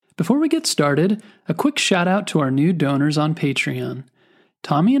Before we get started, a quick shout out to our new donors on Patreon.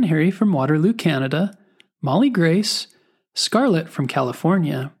 Tommy and Harry from Waterloo, Canada, Molly Grace, Scarlett from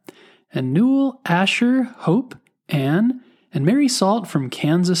California, and Newell, Asher, Hope, Anne, and Mary Salt from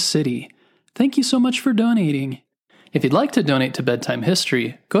Kansas City. Thank you so much for donating. If you'd like to donate to Bedtime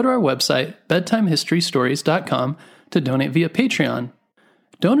History, go to our website, bedtimehistorystories.com, to donate via Patreon.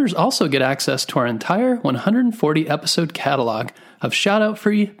 Donors also get access to our entire 140-episode catalog of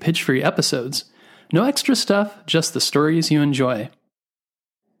shout-out-free, pitch-free episodes. No extra stuff, just the stories you enjoy.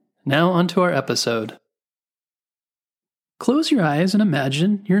 Now onto our episode. Close your eyes and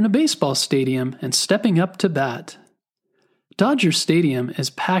imagine you're in a baseball stadium and stepping up to bat. Dodger Stadium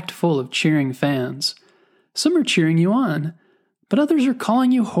is packed full of cheering fans. Some are cheering you on, but others are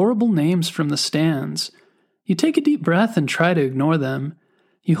calling you horrible names from the stands. You take a deep breath and try to ignore them.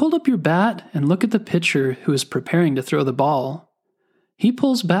 You hold up your bat and look at the pitcher who is preparing to throw the ball. He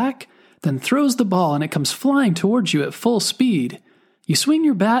pulls back, then throws the ball and it comes flying towards you at full speed. You swing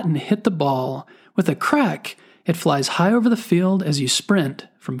your bat and hit the ball. With a crack, it flies high over the field as you sprint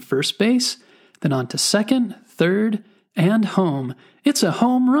from first base, then on to second, third, and home. It's a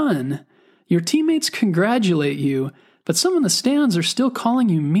home run. Your teammates congratulate you, but some in the stands are still calling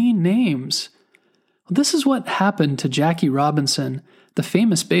you mean names. Well, this is what happened to Jackie Robinson, the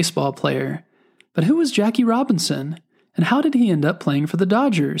famous baseball player. But who was Jackie Robinson, and how did he end up playing for the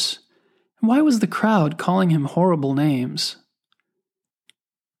Dodgers? And why was the crowd calling him horrible names?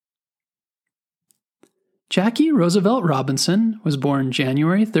 Jackie Roosevelt Robinson was born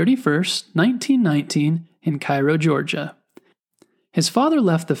January 31st, 1919, in Cairo, Georgia. His father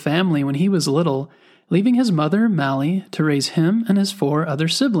left the family when he was little, leaving his mother, Mally, to raise him and his 4 other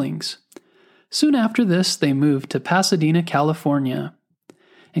siblings. Soon after this, they moved to Pasadena, California.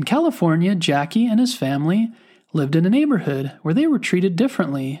 In California, Jackie and his family lived in a neighborhood where they were treated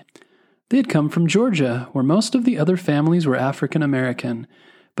differently. They had come from Georgia, where most of the other families were African American,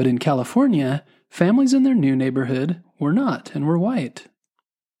 but in California, families in their new neighborhood were not and were white.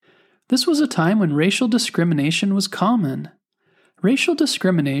 This was a time when racial discrimination was common. Racial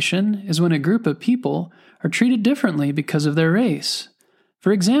discrimination is when a group of people are treated differently because of their race.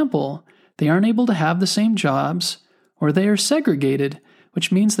 For example, they aren't able to have the same jobs, or they are segregated,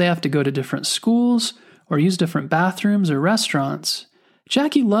 which means they have to go to different schools or use different bathrooms or restaurants.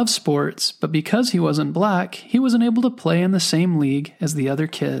 Jackie loved sports, but because he wasn't black, he wasn't able to play in the same league as the other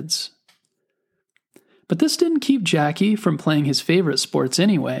kids. But this didn't keep Jackie from playing his favorite sports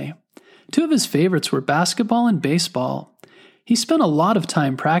anyway. 2 of his favorites were basketball and baseball. He spent a lot of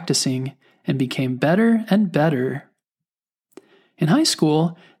time practicing and became better and better. In high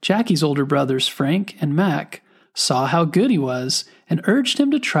school, Jackie's older brothers Frank and Mac saw how good he was and urged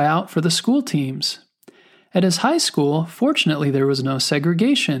him to try out for the school teams. At his high school, fortunately there was no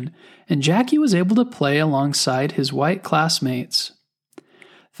segregation, and Jackie was able to play alongside his white classmates.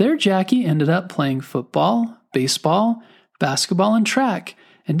 There Jackie ended up playing football, baseball, basketball, and track,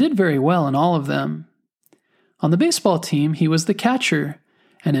 and did very well in all of them. On the baseball team, he was the catcher,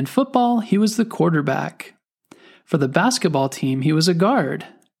 and in football, he was the quarterback. For the basketball team, he was a guard.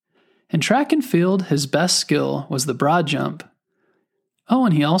 In track and field, his best skill was the broad jump. Oh,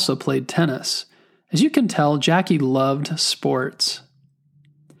 and he also played tennis. As you can tell, Jackie loved sports.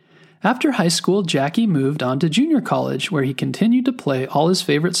 After high school, Jackie moved on to junior college, where he continued to play all his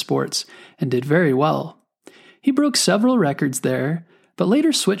favorite sports and did very well. He broke several records there, but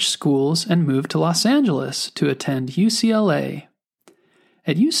later switched schools and moved to Los Angeles to attend UCLA.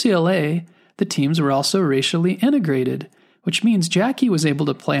 At UCLA, the teams were also racially integrated, which means Jackie was able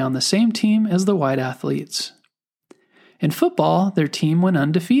to play on the same team as the white athletes. In football, their team went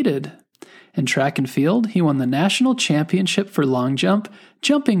undefeated. In track and field, he won the national championship for long jump,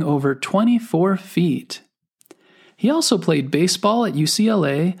 jumping over 24 feet. He also played baseball at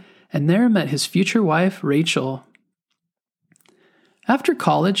UCLA and there met his future wife, Rachel. After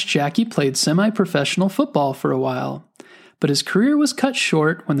college, Jackie played semi-professional football for a while, but his career was cut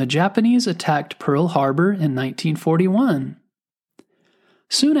short when the Japanese attacked Pearl Harbor in 1941.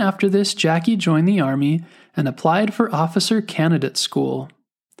 Soon after this, Jackie joined the Army and applied for officer candidate school.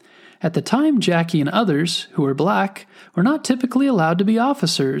 At the time, Jackie and others, who were black, were not typically allowed to be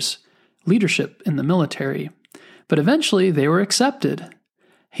officers, leadership in the military, but eventually they were accepted.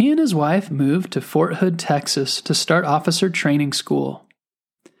 He and his wife moved to Fort Hood, Texas to start officer training school.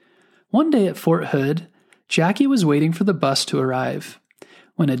 One day at Fort Hood, Jackie was waiting for the bus to arrive.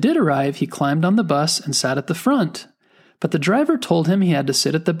 When it did arrive, he climbed on the bus and sat at the front, but the driver told him he had to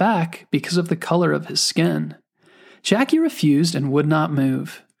sit at the back because of the color of his skin. Jackie refused and would not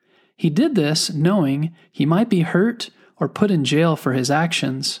move. He did this knowing he might be hurt or put in jail for his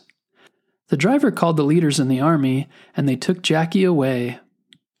actions. The driver called the leaders in the army, and they took Jackie away.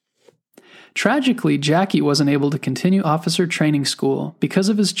 Tragically, Jackie wasn't able to continue officer training school because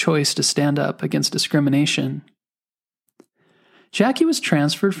of his choice to stand up against discrimination. Jackie was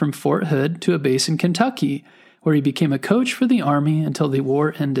transferred from Fort Hood to a base in Kentucky, where he became a coach for the Army until the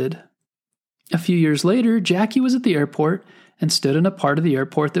war ended. A few years later, Jackie was at the airport and stood in a part of the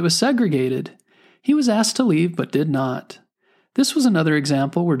airport that was segregated. He was asked to leave but did not. This was another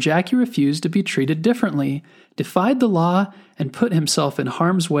example where Jackie refused to be treated differently, defied the law, and put himself in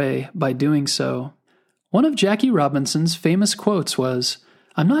harm's way by doing so. One of Jackie Robinson's famous quotes was,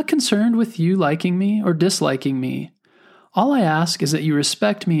 "I'm not concerned with you liking me or disliking me. All I ask is that you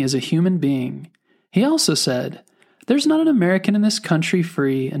respect me as a human being." He also said, "There's not an American in this country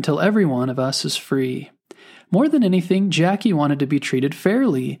free until every one of us is free." More than anything, Jackie wanted to be treated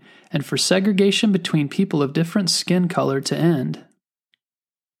fairly and for segregation between people of different skin color to end.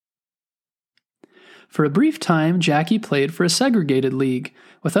 For a brief time, Jackie played for a segregated league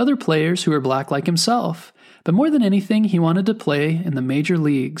with other players who were black like himself, but more than anything, he wanted to play in the major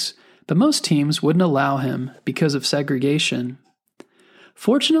leagues, but most teams wouldn't allow him because of segregation.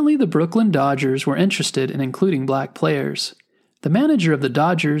 Fortunately, the Brooklyn Dodgers were interested in including black players. The manager of the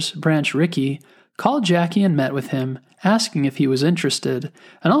Dodgers, Branch Rickey, called Jackie and met with him, asking if he was interested,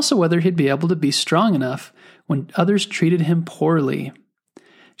 and also whether he'd be able to be strong enough when others treated him poorly.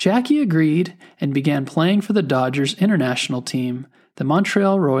 Jackie agreed and began playing for the Dodgers' international team, the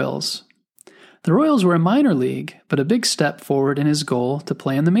Montreal Royals. The Royals were a minor league, but a big step forward in his goal to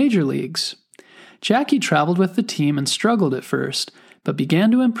play in the major leagues. Jackie traveled with the team and struggled at first, but began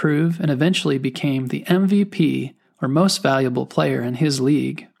to improve and eventually became the MVP, or most valuable player in his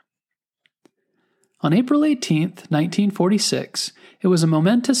league. On April 18, 1946, it was a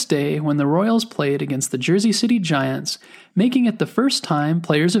momentous day when the Royals played against the Jersey City Giants, making it the first time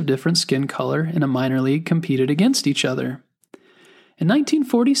players of different skin color in a minor league competed against each other. In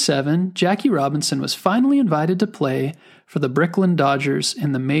 1947, Jackie Robinson was finally invited to play for the Brooklyn Dodgers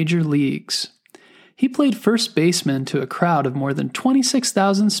in the major leagues. He played first baseman to a crowd of more than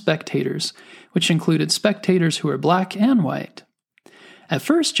 26,000 spectators, which included spectators who were black and white. At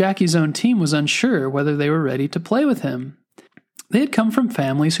first, Jackie's own team was unsure whether they were ready to play with him. They had come from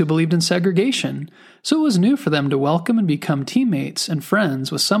families who believed in segregation, so it was new for them to welcome and become teammates and friends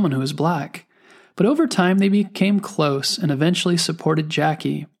with someone who was black. But over time, they became close and eventually supported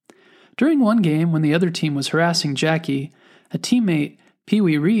Jackie. During one game, when the other team was harassing Jackie, a teammate, Pee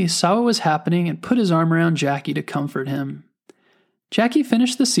Wee Reese, saw what was happening and put his arm around Jackie to comfort him. Jackie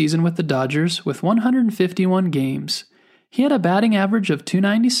finished the season with the Dodgers with 151 games. He had a batting average of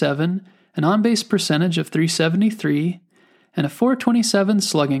 .297, an on-base percentage of .373, and a .427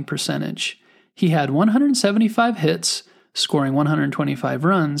 slugging percentage. He had 175 hits, scoring 125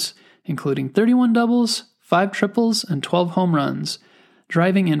 runs, including 31 doubles, 5 triples, and 12 home runs,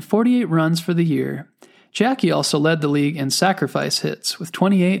 driving in 48 runs for the year. Jackie also led the league in sacrifice hits with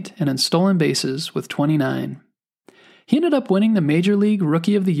 28 and in stolen bases with 29. He ended up winning the Major League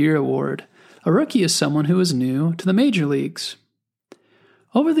Rookie of the Year award. A rookie is someone who is new to the major leagues.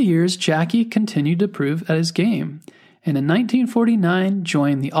 Over the years, Jackie continued to prove at his game, and in 1949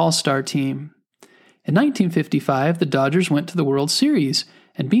 joined the All-Star team. In 1955, the Dodgers went to the World Series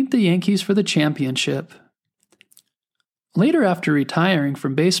and beat the Yankees for the championship. Later, after retiring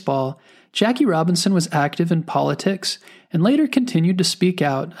from baseball, Jackie Robinson was active in politics and later continued to speak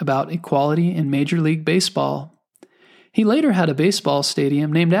out about equality in Major League Baseball. He later had a baseball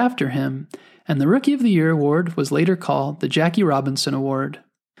stadium named after him, and the Rookie of the Year award was later called the Jackie Robinson Award.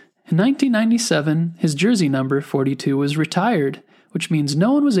 In 1997, his jersey number 42 was retired, which means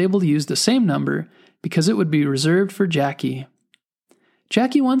no one was able to use the same number because it would be reserved for Jackie.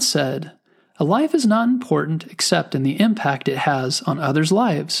 Jackie once said, "A life is not important except in the impact it has on others'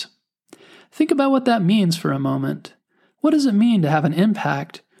 lives." Think about what that means for a moment. What does it mean to have an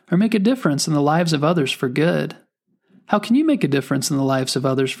impact or make a difference in the lives of others for good? How can you make a difference in the lives of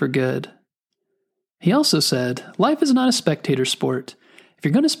others for good? He also said, life is not a spectator sport. If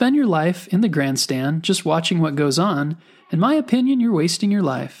you're going to spend your life in the grandstand just watching what goes on, in my opinion, you're wasting your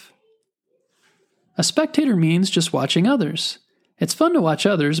life. A spectator means just watching others. It's fun to watch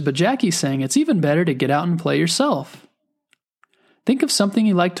others, but Jackie's saying it's even better to get out and play yourself. Think of something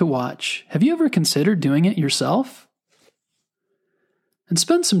you like to watch. Have you ever considered doing it yourself? And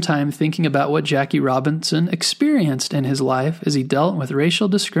spend some time thinking about what Jackie Robinson experienced in his life as he dealt with racial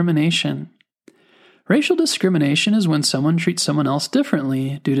discrimination. Racial discrimination is when someone treats someone else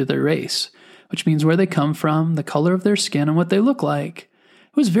differently due to their race, which means where they come from, the color of their skin, and what they look like.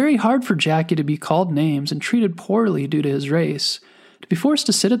 It was very hard for Jackie to be called names and treated poorly due to his race. to be forced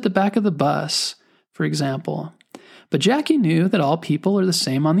to sit at the back of the bus, for example. But Jackie knew that all people are the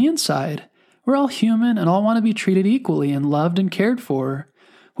same on the inside. We're all human and all want to be treated equally and loved and cared for.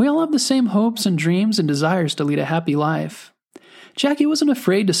 We all have the same hopes and dreams and desires to lead a happy life. Jackie wasn't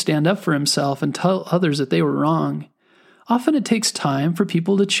afraid to stand up for himself and tell others that they were wrong. Often it takes time for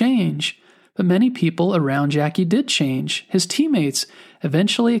people to change, but many people around Jackie did change. His teammates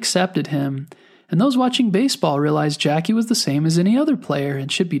eventually accepted him, and those watching baseball realized Jackie was the same as any other player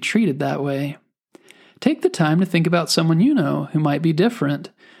and should be treated that way. Take the time to think about someone you know who might be different,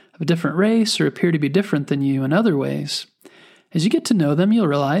 of a different race, or appear to be different than you in other ways. As you get to know them, you'll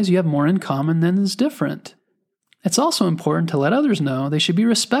realize you have more in common than is different. It's also important to let others know they should be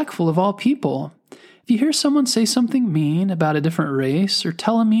respectful of all people. If you hear someone say something mean about a different race or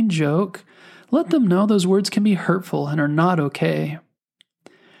tell a mean joke, let them know those words can be hurtful and are not okay.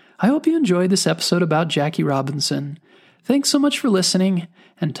 I hope you enjoyed this episode about Jackie Robinson. Thanks so much for listening,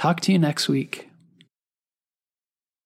 and talk to you next week.